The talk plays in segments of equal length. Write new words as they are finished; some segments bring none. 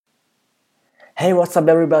Hey, what's up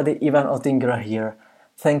everybody, Ivan Otingra here.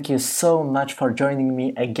 Thank you so much for joining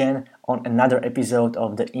me again on another episode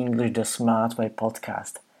of the English the Smart Way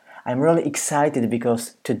podcast. I'm really excited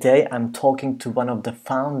because today I'm talking to one of the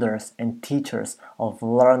founders and teachers of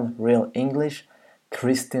Learn Real English,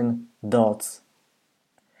 Kristin Dodds.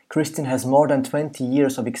 Kristin has more than 20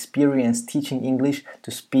 years of experience teaching English to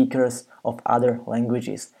speakers of other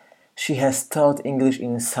languages. She has taught English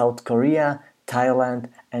in South Korea, Thailand,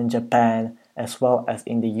 and Japan, as well as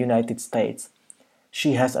in the United States.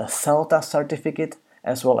 She has a CELTA certificate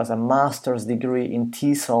as well as a master's degree in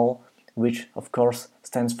TESOL, which of course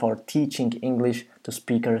stands for Teaching English to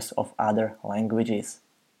Speakers of Other Languages.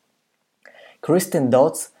 Kristin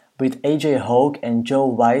Dodds with AJ Hogue and Joe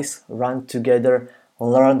Weiss run together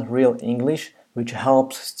Learn Real English, which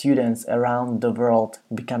helps students around the world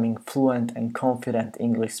becoming fluent and confident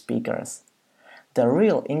English speakers. The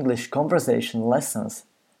Real English Conversation Lessons,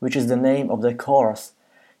 which is the name of the course,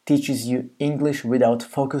 teaches you English without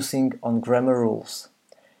focusing on grammar rules.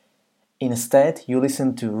 Instead, you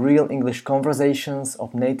listen to real English conversations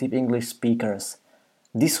of native English speakers.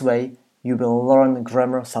 This way, you will learn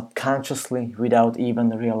grammar subconsciously without even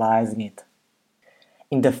realizing it.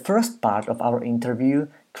 In the first part of our interview,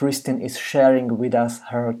 Kristin is sharing with us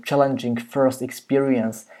her challenging first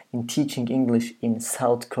experience in teaching English in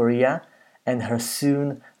South Korea and her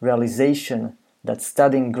soon realization that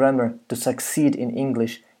studying grammar to succeed in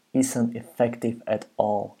English isn't effective at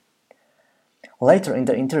all. Later in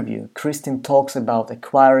the interview, Kristin talks about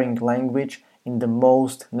acquiring language in the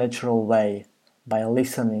most natural way, by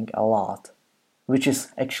listening a lot, which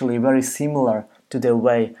is actually very similar to the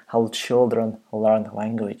way how children learn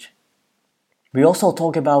language. We also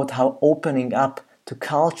talk about how opening up to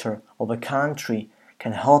culture of a country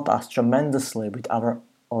can help us tremendously with our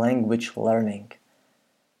language learning.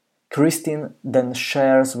 Kristin then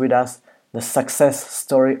shares with us the success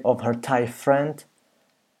story of her Thai friend,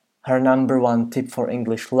 her number one tip for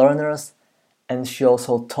English learners, and she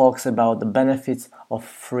also talks about the benefits of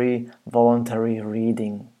free voluntary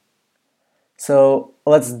reading. So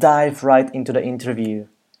let's dive right into the interview.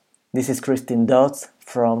 This is Kristin Dodds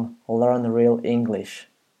from Learn Real English.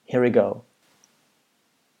 Here we go.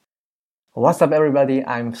 What's up everybody?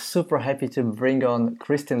 I'm super happy to bring on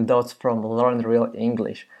Kristin Dodds from Learn Real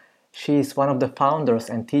English. She is one of the founders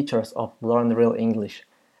and teachers of Learn Real English.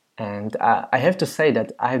 And I have to say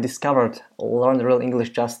that I have discovered Learn Real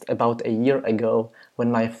English just about a year ago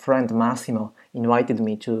when my friend Massimo invited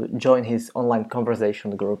me to join his online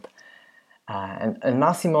conversation group. And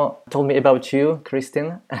Massimo told me about you,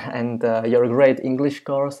 Kristin, and your great English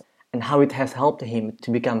course and how it has helped him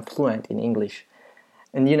to become fluent in English.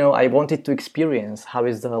 And I wanted to experience how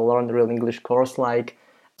is the Learn Real English course like,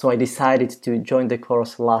 so I decided to join the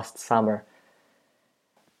course last summer.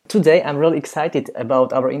 Today I'm really excited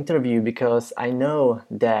about our interview because I know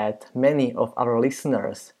that many of our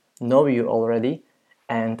listeners know you already,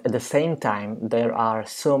 and at the same time there are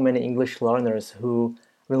so many English learners who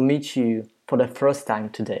will meet you for the first time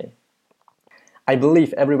today. I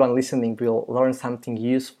believe everyone listening will learn something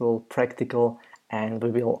useful, practical, and we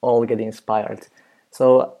will all get inspired.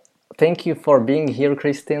 So thank you for being here,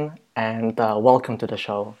 Kristin, and welcome to the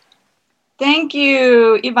show. Thank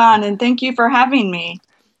you, Ivan, and thank you for having me.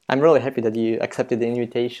 I'm really happy that you accepted the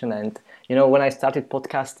invitation. And when I started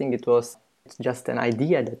podcasting, it's just an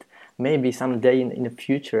idea that maybe someday in the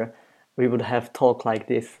future we would have talk like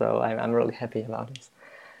this. So I'm really happy about this.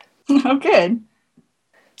 Oh, good.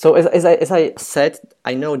 So as I said,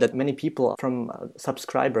 I know that many people from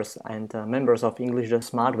subscribers and members of English the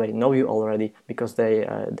Smart Way know you already because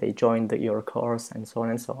they joined your course and so on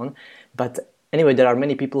and so on. But anyway, there are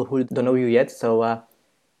many people who don't know you yet. So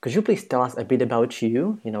could you please tell us a bit about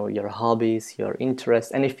you? Your hobbies, your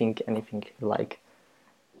interests, anything you like.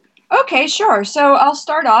 Okay, sure. So I'll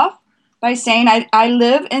start off by saying I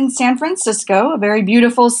live in San Francisco, a very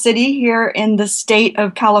beautiful city here in the state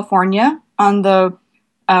of California on the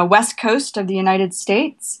west coast of the United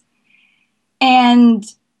States. And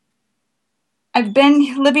I've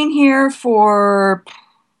been living here for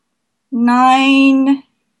 9,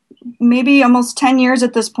 maybe almost 10 years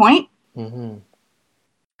at this point. Mm-hmm.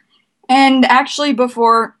 And actually,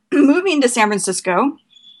 before moving to San Francisco,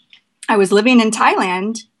 I was living in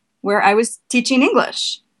Thailand where I was teaching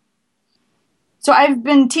English. So I've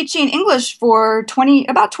been teaching English for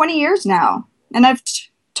about 20 years now. And I've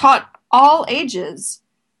taught all ages,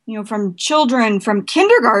 from children, from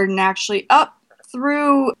kindergarten actually, up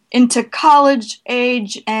through into college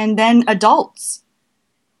age and then adults.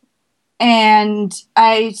 And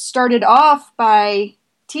I started off by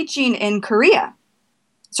teaching in Korea.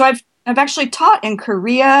 So I've I've actually taught in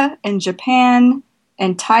Korea and Japan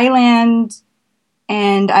and Thailand,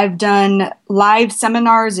 and I've done live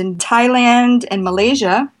seminars in Thailand and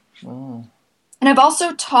Malaysia. Mm. And I've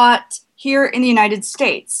also taught here in the United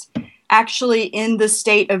States, actually in the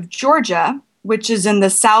state of Georgia, which is in the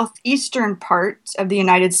southeastern part of the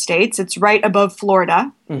United States. It's right above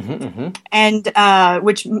Florida, and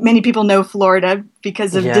which many people know Florida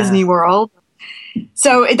because of Disney World.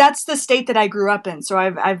 So that's the state that I grew up in. So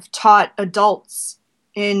I've taught adults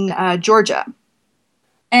in Georgia.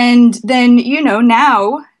 And then,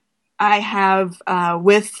 now I have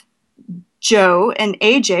with Joe and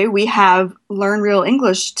AJ, we have Learn Real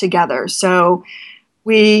English together. So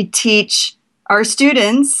we teach our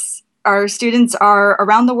students. Our students are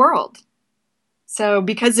around the world. So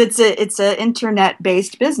because it's a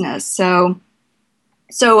internet-based business. So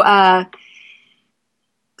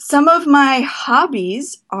some of my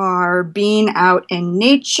hobbies are being out in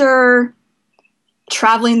nature,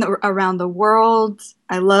 traveling around the world.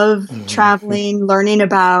 I love traveling, learning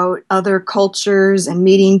about other cultures and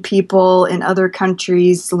meeting people in other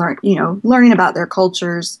countries, learning about their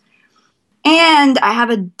cultures. And I have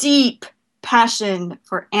a deep passion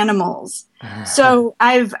for animals. So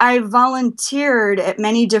I've volunteered at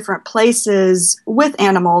many different places with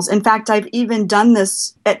animals. In fact, I've even done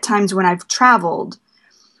this at times when I've traveled.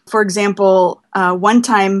 For example, one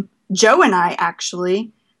time, Joe and I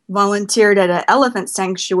actually volunteered at an elephant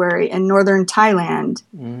sanctuary in northern Thailand.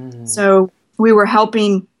 So we were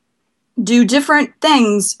helping do different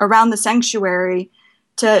things around the sanctuary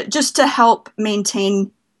to help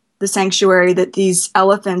maintain the sanctuary, that these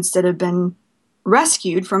elephants that have been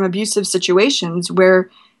rescued from abusive situations where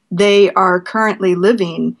they are currently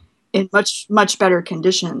living in much, much better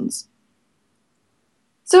conditions.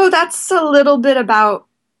 So that's a little bit about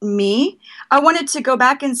me. I wanted to go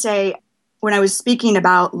back and say, when I was speaking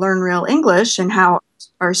about Learn Real English and how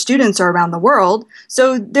our students are around the world,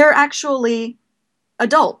 so they're actually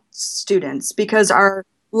adult students because our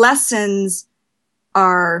lessons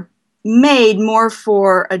are made more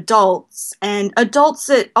for adults and adults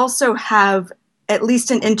that also have at least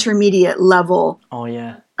an intermediate level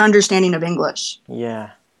understanding of English.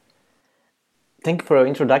 Yeah. Thank you for your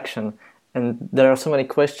introduction. And there are so many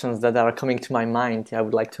questions that are coming to my mind I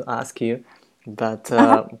would like to ask you, but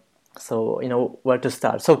so, where to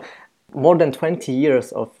start? So, more than 20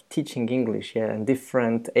 years of teaching English, and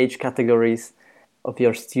different age categories of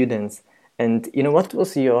your students. And, what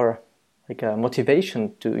was your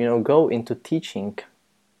motivation to, go into teaching?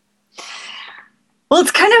 Well,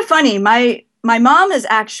 it's kind of funny. My mom is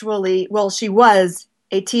actually, she was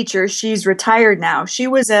a teacher. She's retired now. She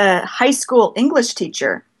was a high school English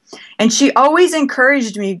teacher. And she always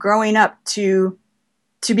encouraged me growing up to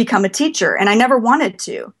become a teacher. And I never wanted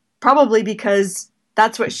to, probably because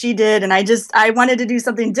that's what she did. And I wanted to do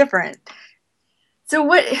something different. So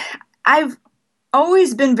I've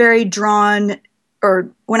always been very drawn,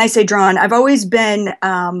 or when I say drawn, I've always been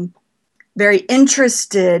very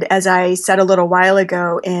interested, as I said a little while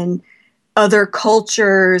ago, in other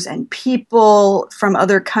cultures and people from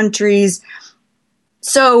other countries.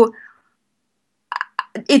 So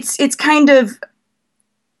it's kind of,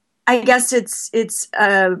 I guess it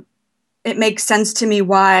makes sense to me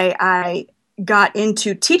why I got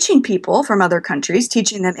into teaching people from other countries,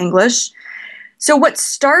 teaching them English. So what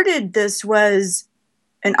started this was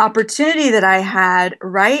an opportunity that I had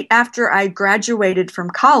right after I graduated from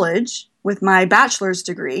college with my bachelor's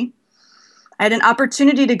degree. I had an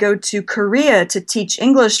opportunity to go to Korea to teach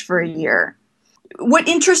English for a year. What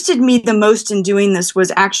interested me the most in doing this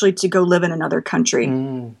was actually to go live in another country.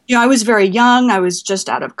 I was very young. I was just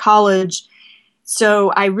out of college.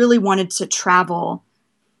 So I really wanted to travel.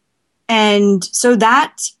 And so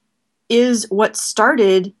that is what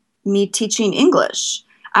started me teaching English.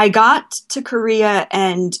 I got to Korea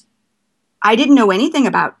and I didn't know anything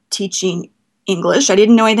about teaching English. I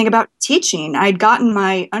didn't know anything about teaching. I'd gotten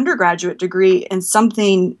my undergraduate degree in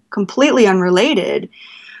something completely unrelated.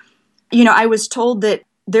 I was told that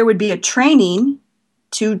there would be a training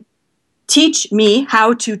to teach me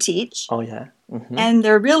how to teach. Oh, yeah. Mm-hmm. And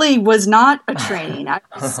there really was not a training. I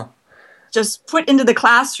was just put into the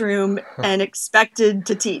classroom and expected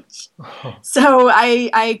to teach. So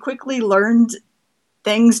I quickly learned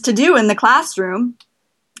things to do in the classroom.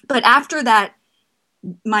 But after that,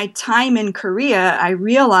 my time in Korea, I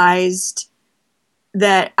realized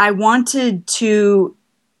that I wanted to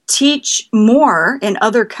teach more in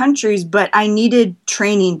other countries, but I needed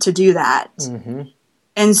training to do that. Mm-hmm.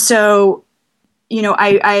 And so,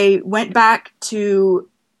 I went back to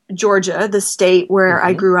Georgia, the state where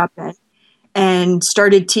I grew up in, and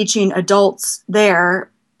started teaching adults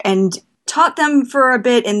there. and taught them for a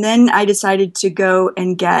bit. And then I decided to go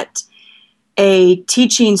and get a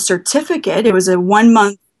teaching certificate. It was a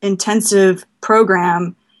 1-month intensive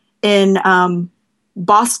program in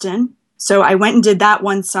Boston. So I went and did that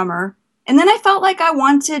one summer. And then I felt like I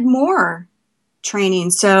wanted more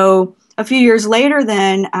training. So a few years later,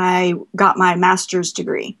 then I got my master's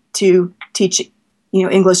degree to teach,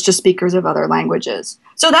 English to speakers of other languages.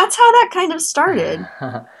 So that's how that kind of started.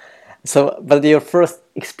 So, but your first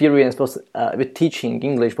experience was with teaching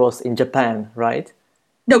English was in Japan, right?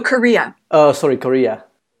 No, Korea. Oh, sorry, Korea.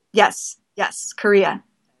 Yes, Korea.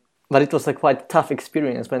 But it was a quite tough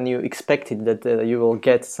experience when you expected that you will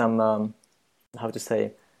get some,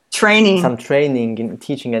 training. Some training in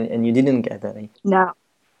teaching, and you didn't get any. No.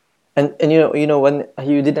 And when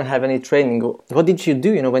you didn't have any training, what did you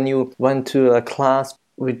do? When you went to a class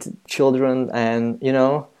with children, and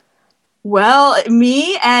Well,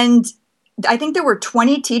 me and I think there were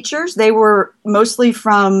 20 teachers. They were mostly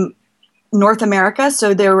from North America,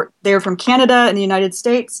 so they were from Canada and the United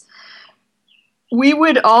States. We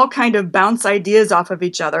would all kind of bounce ideas off of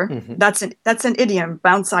each other. Mm-hmm. That's an idiom,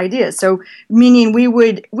 bounce ideas. So meaning we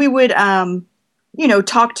would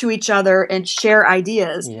talk to each other and share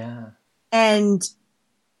ideas. Yeah. And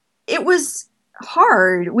it was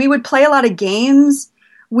hard. We would play a lot of games.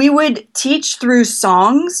 We would teach through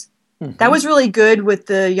songs. Mm-hmm. That was really good with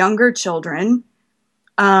the younger children.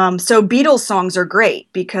 So Beatles songs are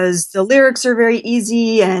great because the lyrics are very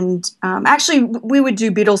easy, and actually we would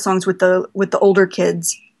do Beatles songs with the older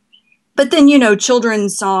kids. But then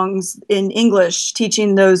children's songs in English,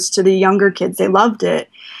 teaching those to the younger kids, they loved it.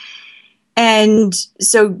 And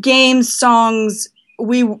so games, songs,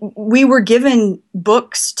 we were given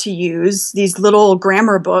books to use, these little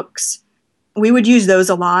grammar books. We would use those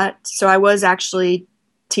a lot. So I was actually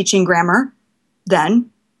teaching grammar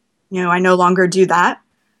then. I no longer do that.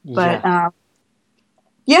 But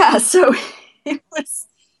so it was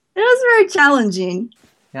very challenging.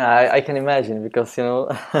 Yeah, I can imagine because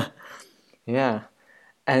yeah.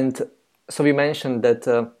 And so we mentioned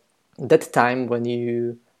that that time when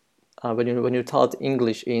you taught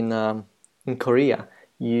English in Korea,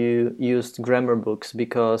 you used grammar books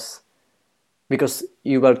because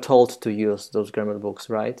you were told to use those grammar books,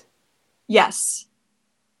 right? Yes,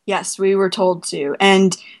 we were told to,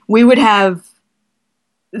 and we would have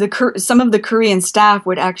some of the Korean staff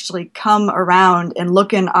would actually come around and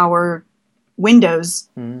look in our windows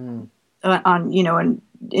and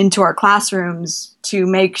into our classrooms to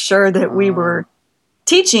make sure that we were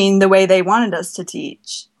teaching the way they wanted us to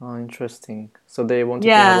teach. Oh, interesting. So they wanted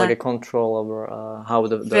to have like a control over how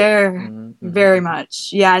the very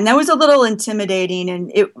much. Yeah, and that was a little intimidating, and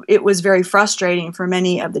it was very frustrating for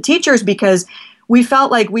many of the teachers because we felt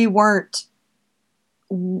like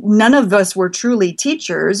none of us were truly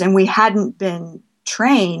teachers, and we hadn't been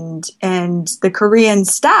trained. And the Korean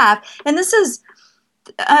staff, and this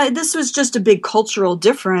was just a big cultural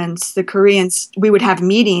difference. The Koreans, we would have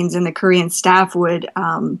meetings, and the Korean staff would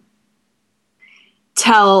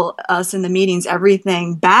tell us in the meetings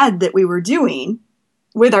everything bad that we were doing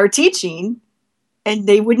with our teaching, and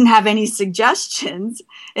they wouldn't have any suggestions.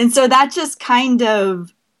 And so that just kind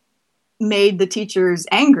of made the teachers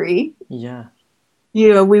angry. Yeah.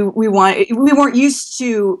 We weren't used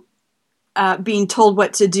to being told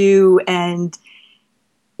what to do, and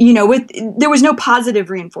there was no positive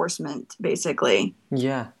reinforcement, basically.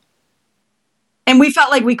 Yeah. And we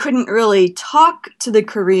felt like we couldn't really talk to the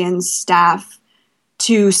Korean staff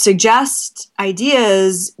to suggest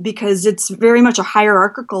ideas because it's very much a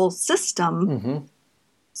hierarchical system. Mm-hmm.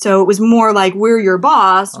 So it was more like, we're your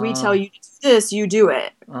boss. We tell you to do this, you do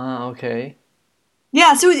it. Okay.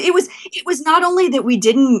 Yeah, so it was not only that we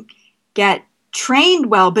didn't get trained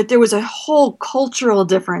well, but there was a whole cultural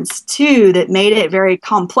difference too that made it very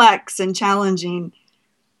complex and challenging.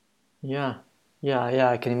 Yeah,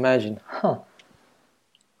 I can imagine. Huh.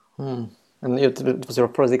 And it was your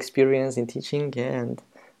first experience in teaching, and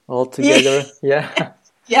all together, yeah.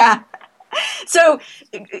 Yeah. So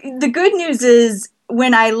the good news is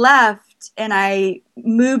when I left and I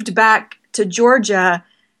moved back to Georgia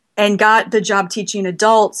and got the job teaching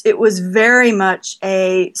adults, it was very much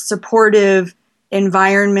a supportive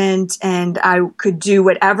environment, and I could do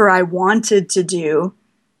whatever I wanted to do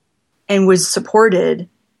and was supported.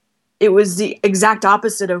 It was the exact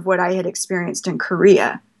opposite of what I had experienced in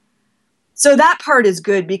Korea. So that part is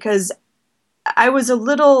good because I was a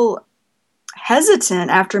little hesitant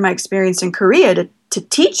after my experience in Korea to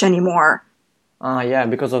teach anymore. Yeah,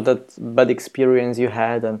 because of that bad experience you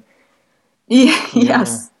had. And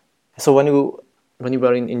yes. So when you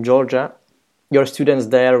were in Georgia, your students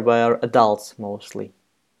there were adults mostly.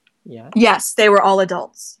 Yeah. Yes, they were all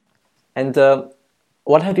adults. And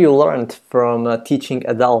what have you learned from teaching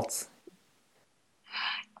adults?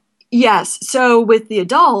 Yes. So with the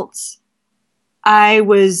adults, I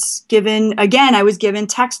was given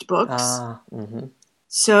textbooks.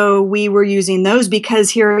 So we were using those because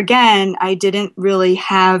here again, I didn't really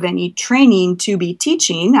have any training to be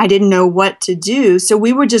teaching. I didn't know what to do. So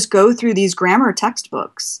we would just go through these grammar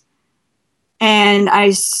textbooks. And I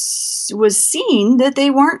was seeing that they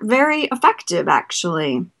weren't very effective,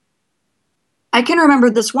 actually. I can remember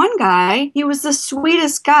this one guy. He was the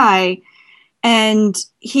sweetest guy. And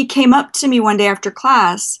he came up to me one day after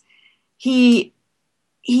class. He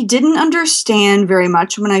didn't understand very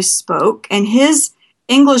much when I spoke, and his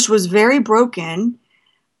English was very broken,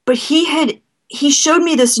 but he showed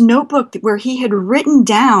me this notebook where he had written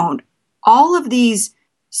down all of these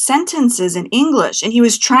sentences in English, and he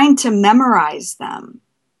was trying to memorize them.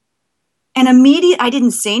 And I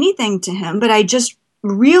didn't say anything to him, but I just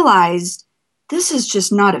realized this is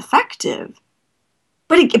just not effective.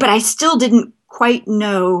 But I still didn't quite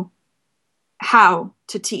know how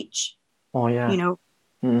to teach. Oh, yeah. You know,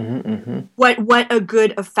 what a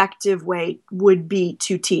good effective way would be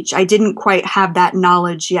to teach. I didn't quite have that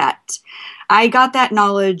knowledge yet. I got that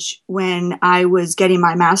knowledge when I was getting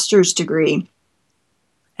my master's degree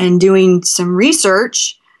and doing some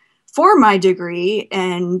research for my degree.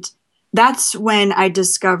 And that's when I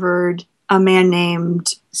discovered a man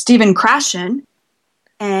named Stephen Krashen,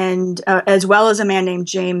 and as well as a man named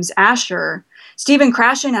James Asher. Stephen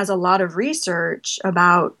Krashen has a lot of research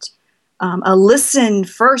about a listen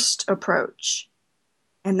first approach.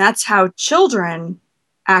 And that's how children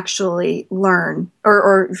actually learn,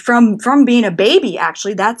 or from being a baby,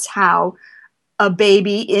 actually, that's how a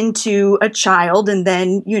baby into a child. And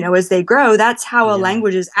then, as they grow, that's how a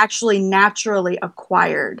language is actually naturally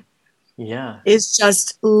acquired. Yeah. It's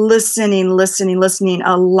just listening,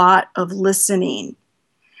 a lot of listening.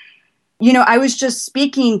 I was just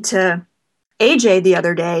speaking to AJ the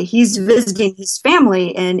other day. He's visiting his family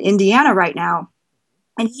in Indiana right now.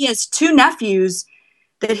 And he has 2 nephews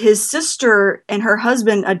that his sister and her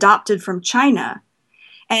husband adopted from China.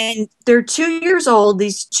 And they're 2 years old.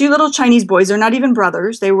 These 2 little Chinese boys, they're not even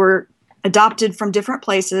brothers. They were adopted from different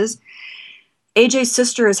places. AJ's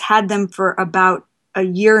sister has had them for about a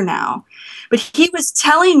year now. But he was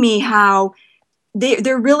telling me how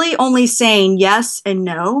they're really only saying yes and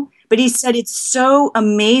no. But he said it's so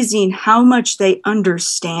amazing how much they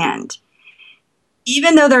understand.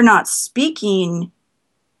 Even though they're not speaking,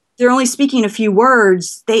 they're only speaking a few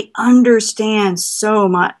words, they understand so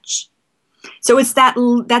much. So it's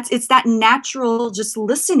that natural just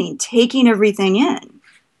listening, taking everything in.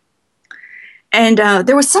 And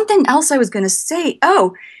there was something else I was going to say.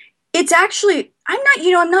 Oh, it's actually,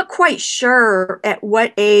 I'm not quite sure at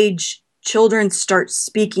what age children start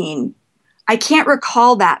speaking. I can't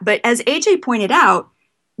recall that, but as AJ pointed out,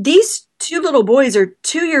 these 2 little boys are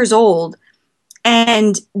 2 years old,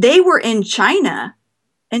 and they were in China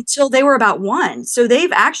until they were about 1. So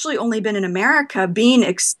they've actually only been in America being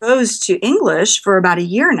exposed to English for about a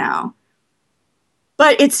year now.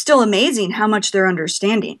 But it's still amazing how much they're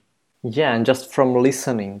understanding. Yeah, and just from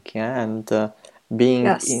listening, and being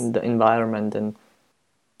in the environment. And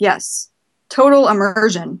yes, total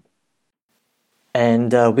immersion.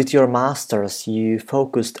 And with your master's, you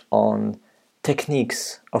focused on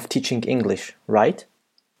techniques of teaching English, right?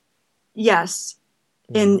 Yes,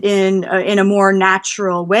 in a more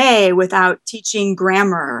natural way without teaching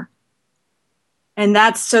grammar. And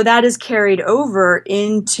that is carried over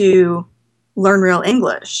into Learn Real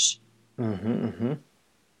English.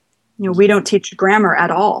 We don't teach grammar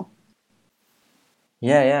at all.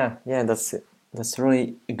 Yeah. That's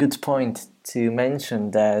really a good point to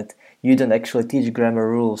mention, that you don't actually teach grammar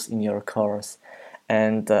rules in your course.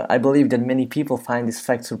 And I believe that many people find this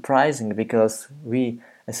fact surprising, because we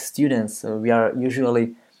as students, we are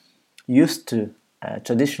usually used to a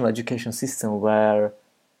traditional education system where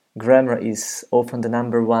grammar is often the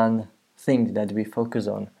number one thing that we focus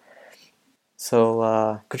on.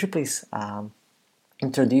 So could you please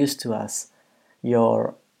introduce to us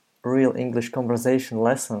your Real English conversation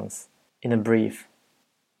lessons in a brief?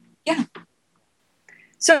 Yeah.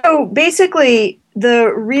 So basically,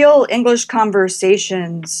 the Real English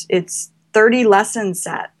Conversations, it's 30 lesson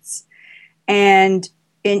sets. And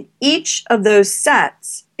in each of those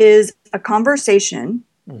sets is a conversation.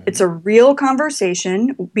 Mm-hmm. It's a real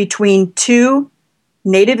conversation between 2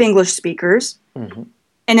 native English speakers. Mm-hmm.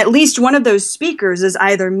 And at least one of those speakers is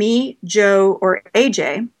either me, Joe, or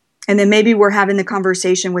AJ. And then maybe we're having the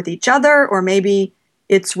conversation with each other, or maybe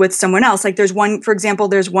it's with someone else. Like for example,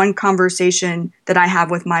 there's one conversation that I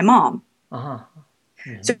have with my mom. Uh-huh.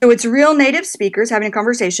 Mm-hmm. So it's real native speakers having a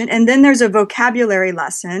conversation. And then there's a vocabulary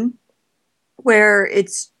lesson where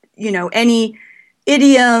it's, any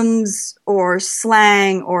idioms or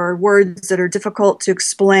slang or words that are difficult to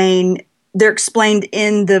explain. They're explained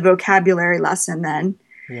in the vocabulary lesson then.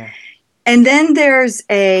 Yeah. And then there's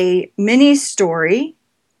a mini story.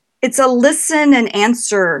 It's a listen and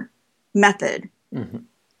answer method. Mm-hmm.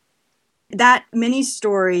 That mini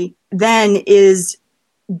story then is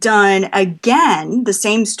done again. The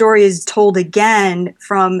same story is told again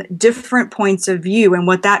from different points of view. And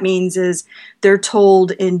what that means is they're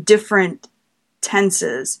told in different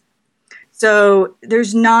tenses. So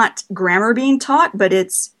there's not grammar being taught, but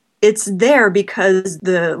it's there because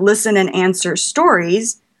the listen and answer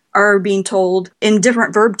stories are being told in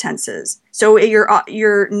different verb tenses. So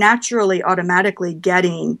you're naturally automatically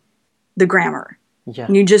getting the grammar. Yeah.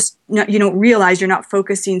 And you don't realize you're not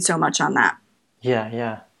focusing so much on that.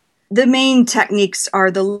 Yeah. The main techniques are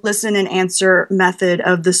the listen and answer method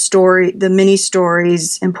of the story, the mini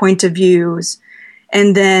stories and point of views,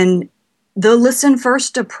 and then the listen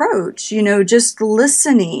first approach, just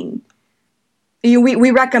listening.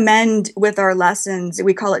 We recommend with our lessons,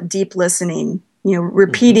 we call it deep listening,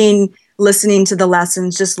 repeating, mm-hmm. listening to the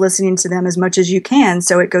lessons, just listening to them as much as you can.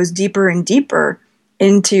 So it goes deeper and deeper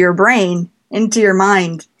into your brain, into your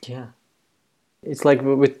mind. Yeah. It's like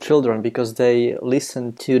with children because they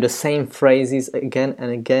listen to the same phrases again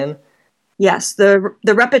and again. Yes, the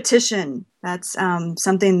repetition, that's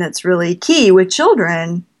something that's really key with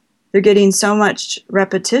children. They're getting so much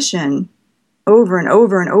repetition over and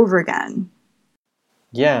over and over again.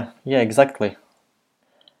 Yeah, exactly.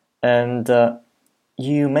 And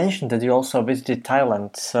you mentioned that you also visited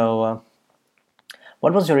Thailand. So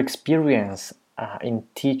what was your experience in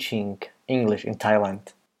teaching English in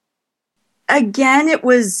Thailand? Again, it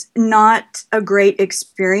was not a great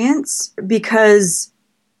experience because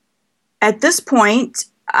at this point,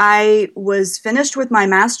 I was finished with my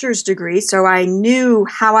master's degree, so I knew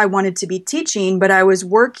how I wanted to be teaching, but I was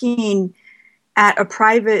working at a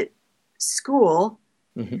private school.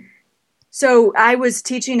 Mm-hmm. So I was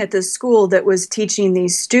teaching at this school that was teaching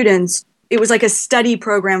these students. It was like a study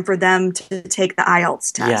program for them to take the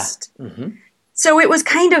IELTS test. Yeah. Mm-hmm. So it was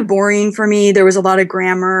kind of boring for me. There was a lot of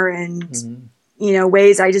grammar and, mm-hmm.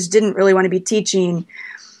 Ways I just didn't really want to be teaching.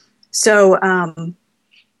 So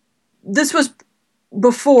this was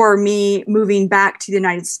before me moving back to the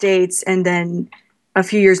United States and then a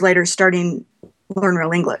few years later starting Learn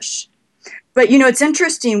Real English. But, it's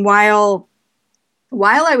interesting, while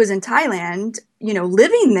I was in Thailand,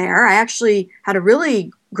 living there, I actually had a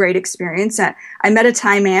really great experience. I met a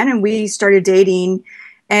Thai man and we started dating.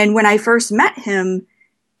 And when I first met him,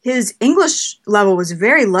 his English level was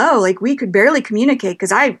very low. Like we could barely communicate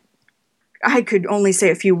because I could only say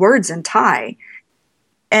a few words in Thai.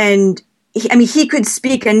 And he could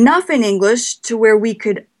speak enough in English to where we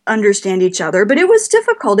could understand each other, but it was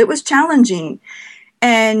difficult. It was challenging.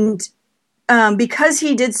 And because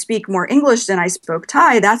he did speak more English than I spoke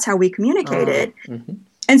Thai, that's how we communicated. Mm-hmm.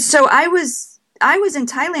 And so I was in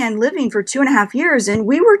Thailand living for 2.5 years, and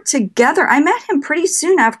we were together. I met him pretty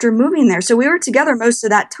soon after moving there. So we were together most of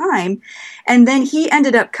that time. And then he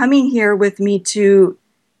ended up coming here with me to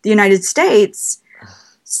the United States.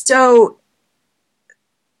 So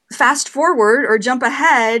fast forward or jump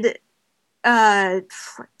ahead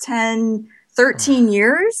 10, 13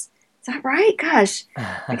 years. Is that right? Gosh,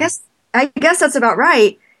 I guess that's about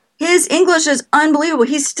right. His English is unbelievable.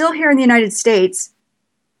 He's still here in the United States.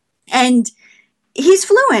 And he's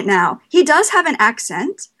fluent now. He does have an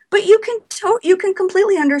accent, but you can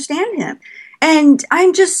completely understand him. And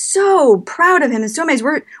I'm just so proud of him and so amazed.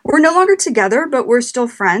 We're no longer together, but we're still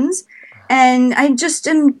friends. And I just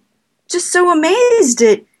am just so amazed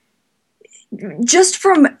at just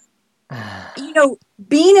from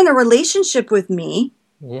being in a relationship with me.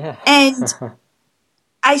 Yeah. And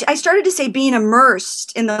I started to say being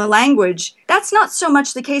immersed in the language. That's not so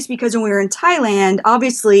much the case because when we were in Thailand,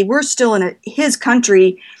 obviously we're still in his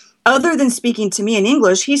country. Other than speaking to me in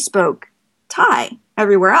English, he spoke Thai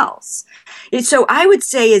everywhere else. And so I would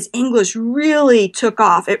say his English really took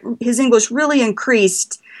off. His English really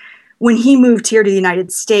increased when he moved here to the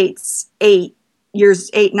United States 9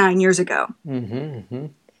 years ago. Mm-hmm, mm-hmm.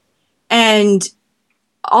 And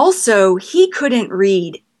also, he couldn't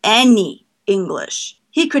read any English.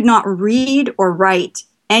 He could not read or write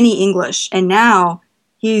any English. And now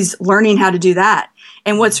he's learning how to do that.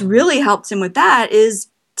 And what's really helped him with that is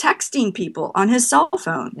texting people on his cell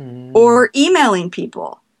phone or emailing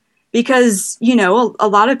people. Because, a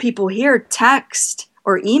lot of people here text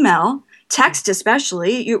or email. Text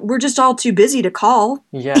especially, we're just all too busy to call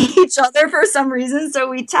Yeah. each other for some reason, so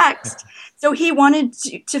we text. So he wanted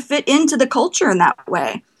to fit into the culture in that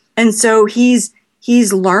way. And so he's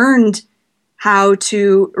learned how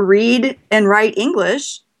to read and write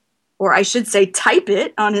English, or I should say type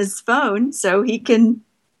it on his phone so he can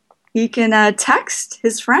text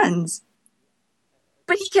his friends.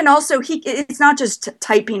 But he can also, it's not just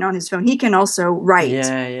typing on his phone. He can also write.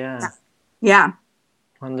 Yeah.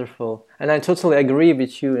 Wonderful. And I totally agree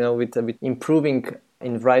with you, with improving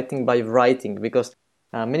in writing by writing, because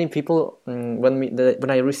many people,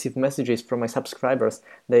 when I receive messages from my subscribers,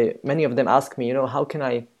 many of them ask me, how can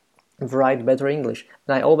I write better English?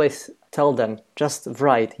 And I always tell them, just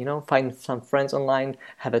write, find some friends online,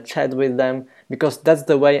 have a chat with them, because that's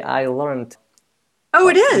the way I learned. Oh,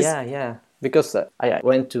 it is? Yeah. Because I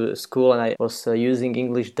went to school and I was using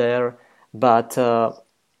English there, but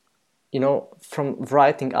from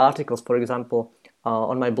writing articles, for example,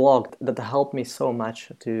 on my blog, that helped me so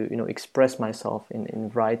much to express myself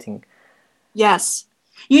in writing. Yes.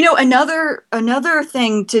 Another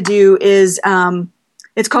thing to do is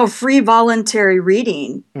it's called free voluntary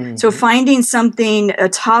reading. Mm-hmm. So finding something, a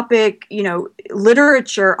topic,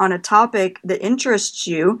 literature on a topic that interests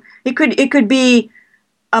you. It could be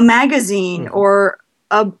a magazine mm-hmm. or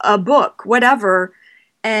a book, whatever,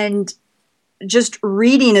 and just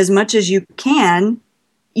reading as much as you can,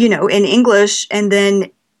 in English, and then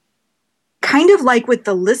kind of like with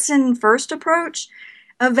the listen first approach,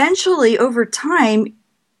 eventually over time,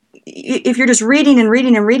 if you're just reading and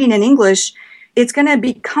reading and reading in English, it's going to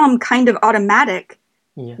become kind of automatic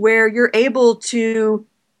where you're able to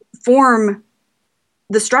form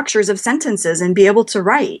the structures of sentences and be able to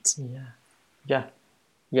write.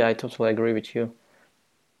 Yeah, I totally agree with you.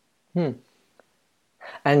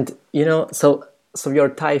 And, so your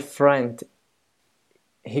Thai friend,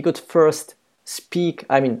 he could first speak,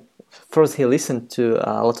 first he listened to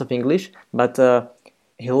a lot of English, but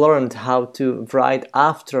he learned how to write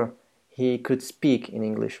after he could speak in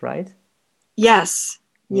English, right? Yes.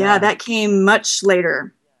 Yeah, that came much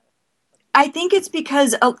later. I think it's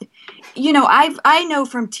because, I know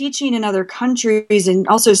from teaching in other countries and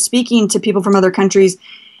also speaking to people from other countries,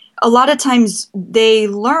 a lot of times they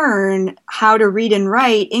learn how to read and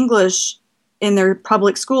write English in their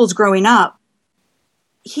public schools growing up.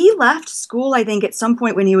 He left school, I think, at some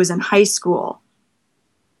point when he was in high school.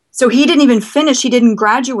 So he didn't even finish. He didn't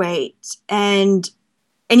graduate. And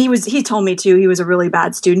he told me too, he was a really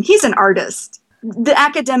bad student. He's an artist. The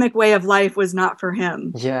academic way of life was not for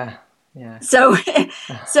him. Yeah. So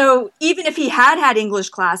even if he had English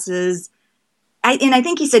classes, I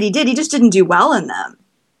think he said he did, he just didn't do well in them.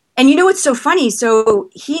 And what's so funny? So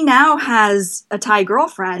he now has a Thai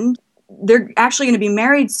girlfriend. They're actually going to be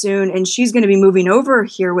married soon, and she's going to be moving over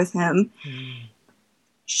here with him.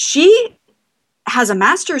 She has a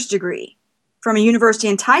master's degree from a university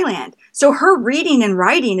in Thailand. So her reading and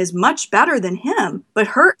writing is much better than him, but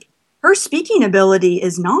her speaking ability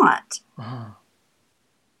is not.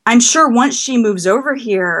 I'm sure once she moves over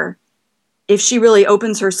here, if she really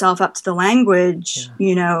opens herself up to the language,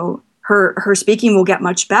 her speaking will get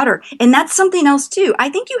much better. And that's something else too. I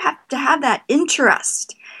think you have to have that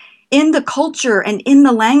interest in the culture and in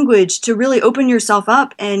the language to really open yourself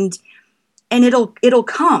up, and it'll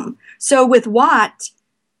come. So with Watt,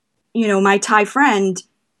 my Thai friend,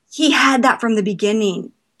 he had that from the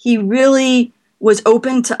beginning. He really was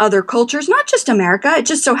open to other cultures, not just America. It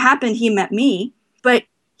just so happened he met me, but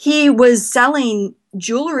he was selling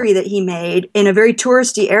jewelry that he made in a very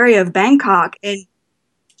touristy area of Bangkok, and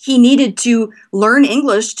he needed to learn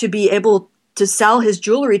English to be able to sell his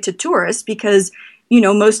jewelry to tourists because,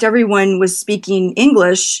 most everyone was speaking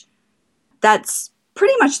English. That's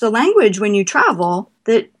pretty much the language when you travel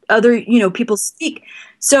that other, people speak.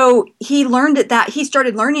 So he learned he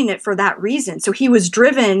started learning it for that reason. So he was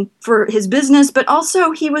driven for his business, but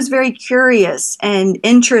also he was very curious and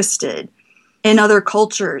interested in other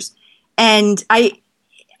cultures. And I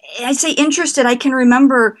say interested, I can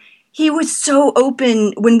remember he was so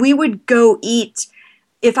open when we would go eat.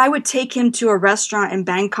 If I would take him to a restaurant in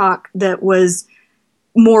Bangkok that was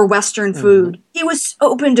more Western food, he was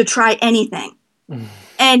open to try anything.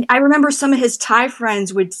 And I remember some of his Thai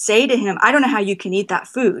friends would say to him, I don't know how you can eat that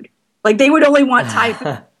food. Like they would only want Thai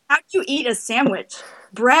food. How do you eat a sandwich?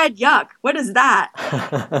 Bread, yuck. What is that?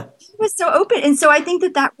 He was so open. And so I think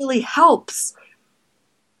that really helps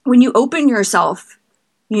when you open yourself,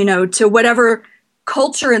 to whatever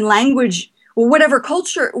culture and language, or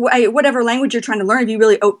whatever language you're trying to learn. If you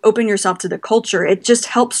really open yourself to the culture, it just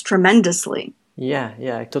helps tremendously. Yeah,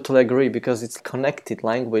 I totally agree, because it's connected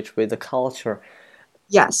language with the culture.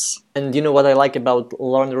 Yes. And you know what I like about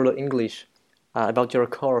Learn Rural English, about your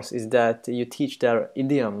course, is that you teach their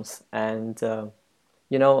idioms, and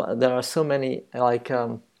you know, there are so many, like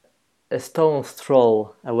a stone's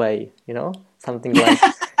throw away, you know, something like,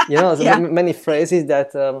 you know, so Yeah. many phrases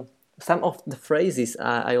that some of the phrases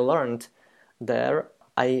I learned there,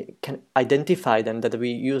 I can identify them, that we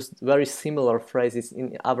use very similar phrases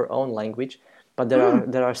in our own language, but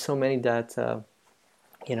there are so many that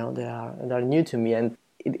you know, they are new to me, and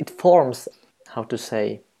it forms, how to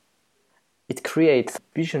say, it creates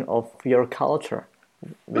vision of your culture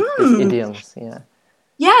with these Mm. idioms. Yeah.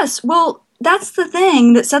 Yes. Well, that's the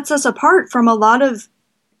thing that sets us apart from a lot of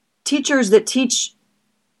teachers that teach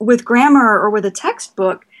with grammar or with a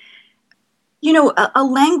textbook. You know, a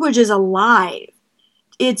language is alive.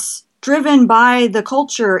 It's driven by the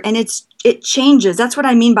culture and it changes. That's what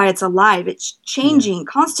I mean by it's alive. It's Yeah. changing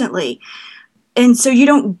constantly. And so you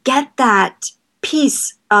don't get that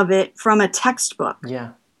piece of it from a textbook. Yeah.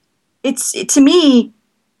 To me,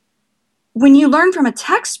 when you learn from a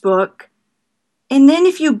textbook, and then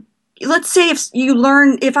let's say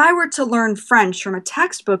if I were to learn French from a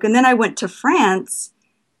textbook and then I went to France,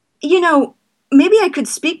 you know, maybe I could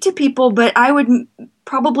speak to people, but I would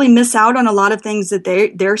probably miss out on a lot of things that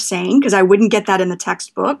they're saying because I wouldn't get that in the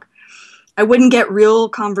textbook. I wouldn't get real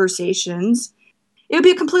conversations. It would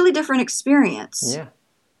be a completely different experience. Yeah.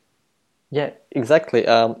 Yeah, exactly.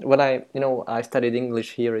 When I studied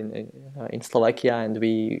English here in Slovakia, and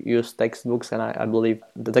we used textbooks, and I believe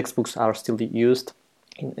the textbooks are still used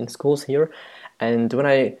in schools here. And when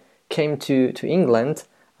I came to England,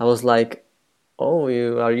 I was like, oh,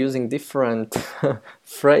 you are using different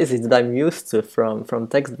phrases that I'm used to from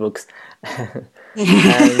textbooks.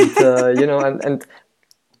 And you know, and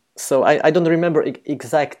so I don't remember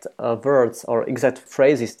exact words or exact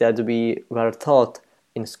phrases that we were taught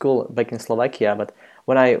in school back in Slovakia, but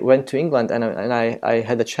when I went to England, and I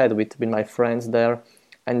had a chat with my friends there,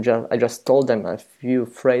 and I just told them a few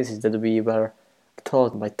phrases that we were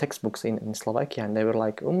taught by textbooks in Slovakia, and they were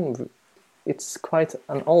like, it's quite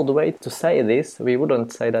an old way to say this. We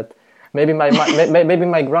wouldn't say that. Maybe maybe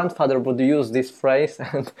my grandfather would use this phrase,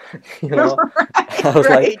 and you know,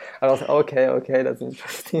 Right, I was like, okay, that's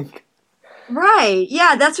interesting. right.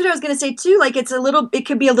 Yeah, that's what I was going to say too. Like it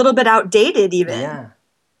could be a little bit outdated even. Yeah,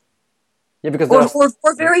 yeah, because Or,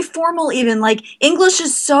 or very formal even. Like English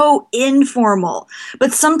is so informal,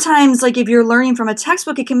 but sometimes like if you're learning from a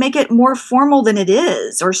textbook it can make it more formal than it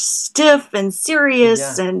is, or stiff and serious.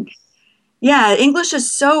 yeah, And yeah, English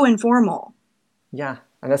is so informal. yeah,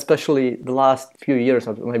 and especially the last few years,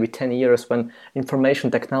 or maybe 10 years, when information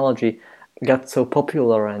technology got so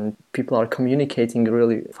popular and people are communicating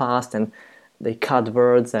really fast, and they cut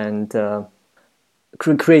words, and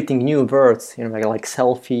creating new words, you know, like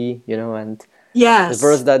selfie, you know, and the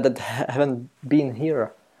words Yes. that haven't been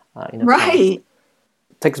here in the past. Right.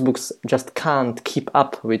 Textbooks just can't keep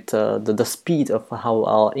up with the speed of how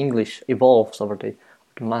our English evolves over the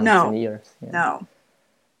months and No. years. Yeah. No.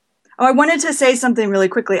 Oh, I wanted to say something really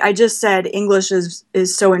quickly. I just said English is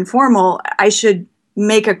so informal. I should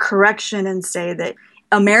make a correction and say that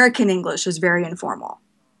American English is very informal.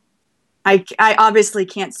 I obviously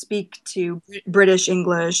can't speak to British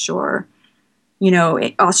English or, you know,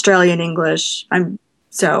 Australian English.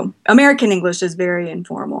 So American English is very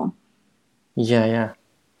informal. Yeah, yeah.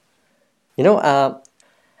 You know,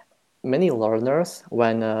 many learners,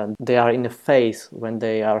 when they are in a phase when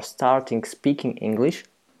they are starting speaking English,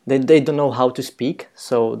 they don't know how to speak.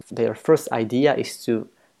 So their first idea is to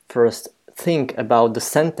first think about the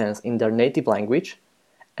sentence in their native language,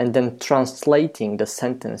 and then translating the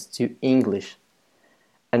sentence to English,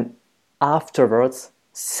 and afterwards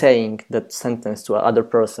saying that sentence to another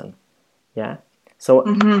person. Yeah. So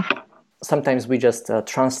Mm-hmm. sometimes we just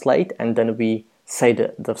translate, and then we say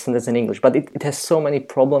the sentence in English. But it has so many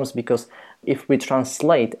problems, because if we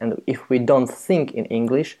translate and if we don't think in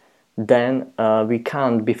English, then we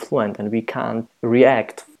can't be fluent, and we can't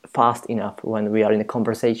react fast enough when we are in a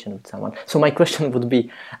conversation with someone. So my question would be,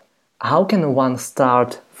 how can one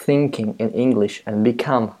start thinking in English and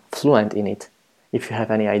become fluent in it? If you have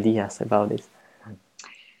any ideas about this.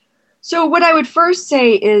 So, what I would first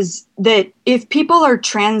say is that if people are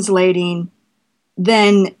translating,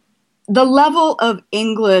 then the level of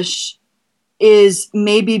English is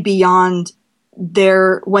maybe beyond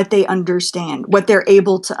what they understand, what they're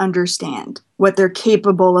able to understand, what they're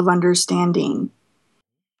capable of understanding.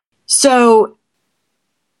 So,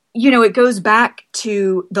 you know, it goes back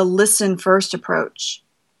to the listen first approach.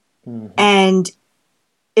 Mm-hmm. And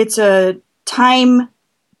it's a time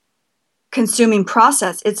consuming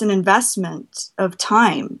process. It's an investment of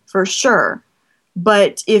time for sure.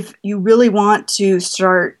 But if you really want to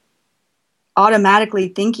start automatically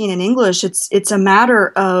thinking in English, it's a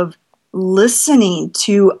matter of listening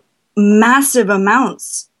to massive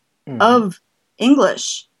amounts of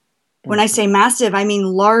English. When I say massive, I mean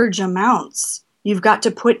large amounts. You've got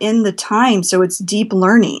to put in the time, so it's deep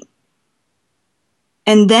learning.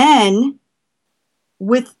 And then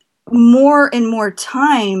with more and more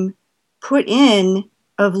time put in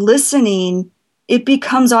of listening, it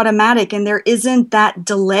becomes automatic, and there isn't that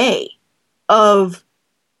delay of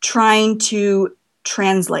trying to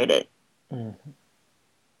translate it.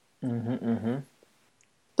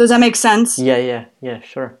 Does that make sense? Yeah,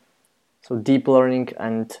 sure. So deep learning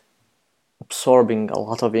and absorbing a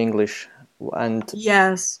lot of English and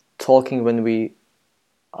yes, talking when we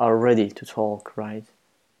are ready to talk, right?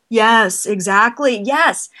 Yes, exactly.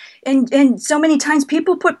 Yes. And so many times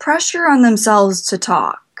people put pressure on themselves to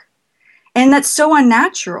talk. And that's so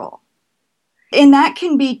unnatural. And that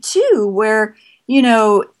can be too where,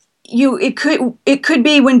 it could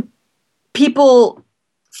be when people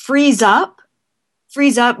freeze up,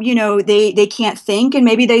 they can't think, and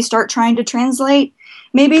maybe they start trying to translate.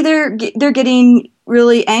 Maybe they're getting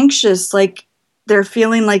really anxious, like they're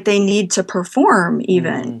feeling like they need to perform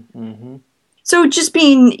even. So just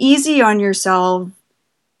being easy on yourself,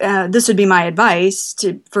 this would be my advice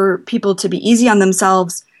for people to be easy on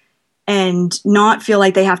themselves and not feel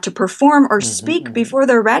like they have to perform or speak before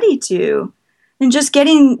they're ready to. And just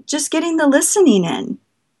getting the listening in,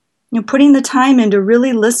 putting the time in to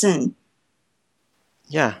really listen.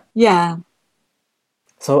 Yeah.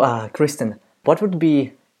 So, Kristen, what would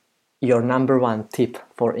be your number one tip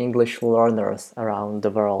for English learners around the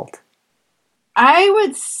world? I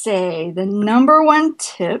would say the number one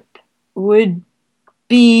tip would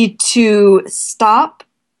be to stop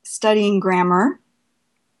studying grammar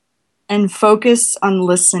and focus on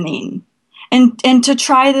listening. And to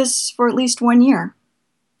try this for at least 1 year.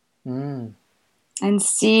 And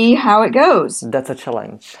see how it goes. That's a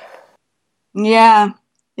challenge. Yeah,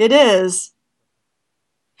 it is.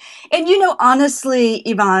 And honestly,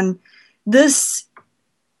 Ivan, this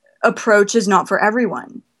approach is not for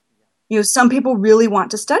everyone. Some people really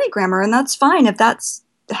want to study grammar, and that's fine if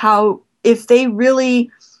they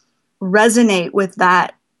really resonate with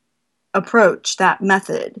that approach, that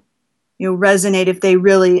method. Resonate if they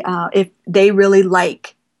really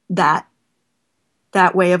like that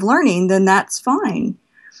way of learning, then that's fine.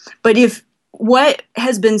 But if what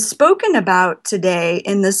has been spoken about today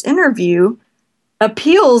in this interview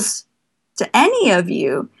appeals to any of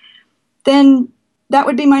you, then that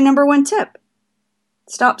would be my number one tip.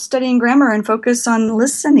 Stop studying grammar and focus on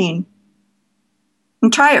listening.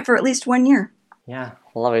 And try it for at least 1 year. Yeah,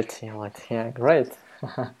 love it. Yeah, great.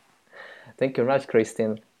 Thank you very much,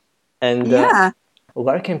 Kristen. And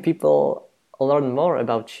where can people learn more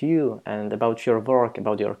about you and about your work,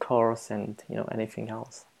 about your course, and anything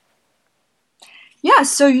else? Yeah,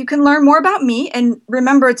 so you can learn more about me. And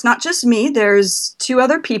remember, it's not just me. There's 2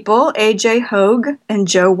 other people, AJ Hogue and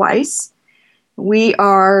Joe Weiss. We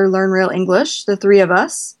are Learn Real English, the 3 of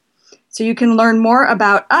us. So you can learn more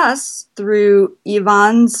about us through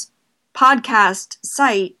Ivan's podcast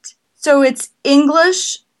site. So it's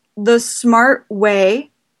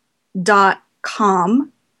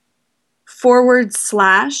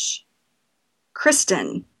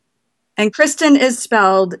EnglishTheSmartWay.com/Kristen. And Kristen is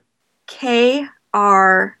spelled KRISTIN.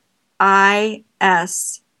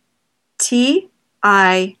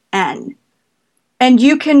 And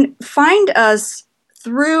you can find us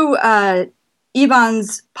through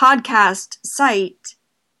Ivan's podcast site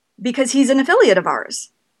because he's an affiliate of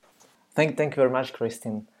ours. Thank you very much,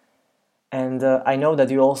 Kristen. And I know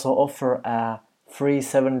that you also offer a free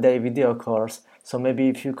 7-day video course. So maybe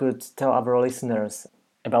if you could tell our listeners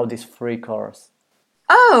about this free course.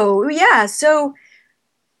 Oh, yeah. So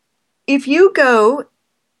if you go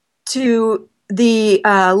to the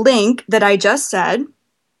link that I just said,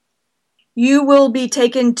 you will be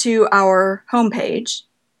taken to our homepage,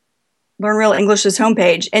 Learn Real English's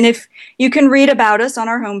homepage. And if you can read about us on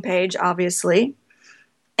our homepage, obviously.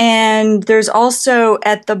 And there's also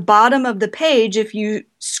at the bottom of the page, if you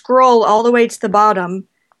scroll all the way to the bottom,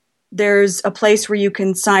 there's a place where you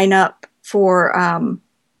can sign up for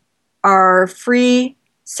our free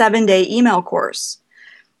 7-day email course.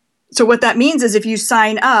 So what that means is if you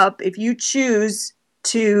sign up, if you choose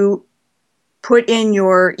to put in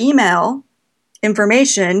your email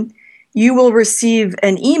information, you will receive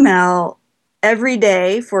an email every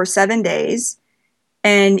day for 7 days.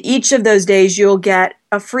 And each of those days, you'll get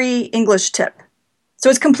a free English tip. So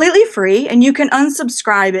it's completely free, and you can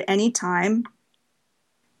unsubscribe at any time.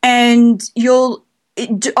 And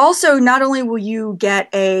also, not only will you get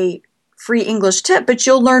a free English tip, but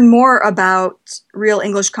you'll learn more about real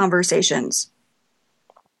English conversations.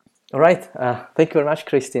 All right. Thank you very much,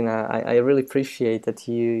 Christina. I really appreciate that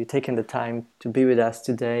you taken the time to be with us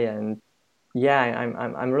today. And yeah,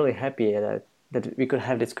 I'm really happy that we could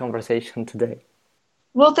have this conversation today.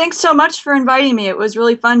 Well, thanks so much for inviting me. It was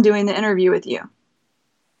really fun doing the interview with you.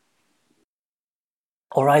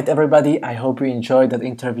 All right, everybody. I hope you enjoyed that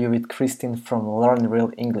interview with Christine from Learn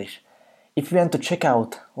Real English. If you want to check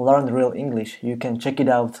out Learn Real English, you can check it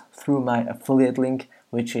out through my affiliate link,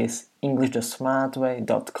 which is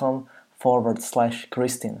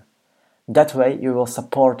englishthesmartway.com/Christine. That way you will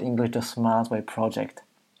support English the Smart Way project.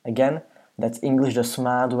 Again, that's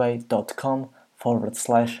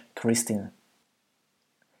englishthesmartway.com/Christine.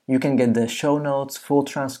 You can get the show notes, full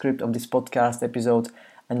transcript of this podcast episode,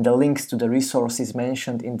 and the links to the resources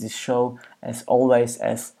mentioned in this show as always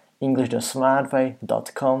as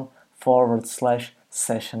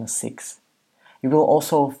englishthesmartway.com/session6. You will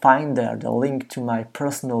also find there the link to my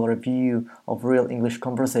personal review of real English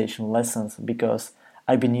conversation lessons because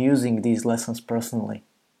I've been using these lessons personally.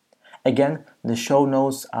 Again, the show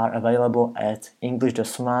notes are available at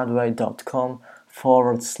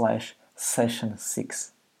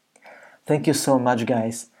englishthesmartway.com/session6. Thank you so much,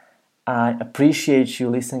 guys. I appreciate you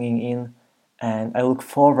listening in, and I look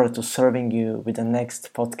forward to serving you with the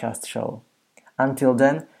next podcast show. Until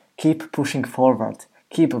then, keep pushing forward,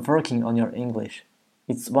 keep working on your English.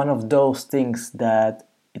 It's one of those things that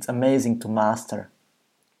it's amazing to master.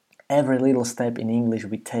 Every little step in English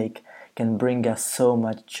we take can bring us so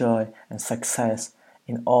much joy and success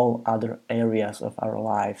in all other areas of our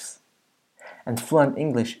lives. And fluent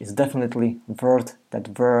English is definitely worth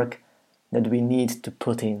that work that we need to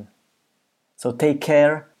put in. So take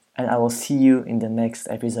care, and I will see you in the next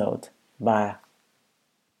episode. Bye.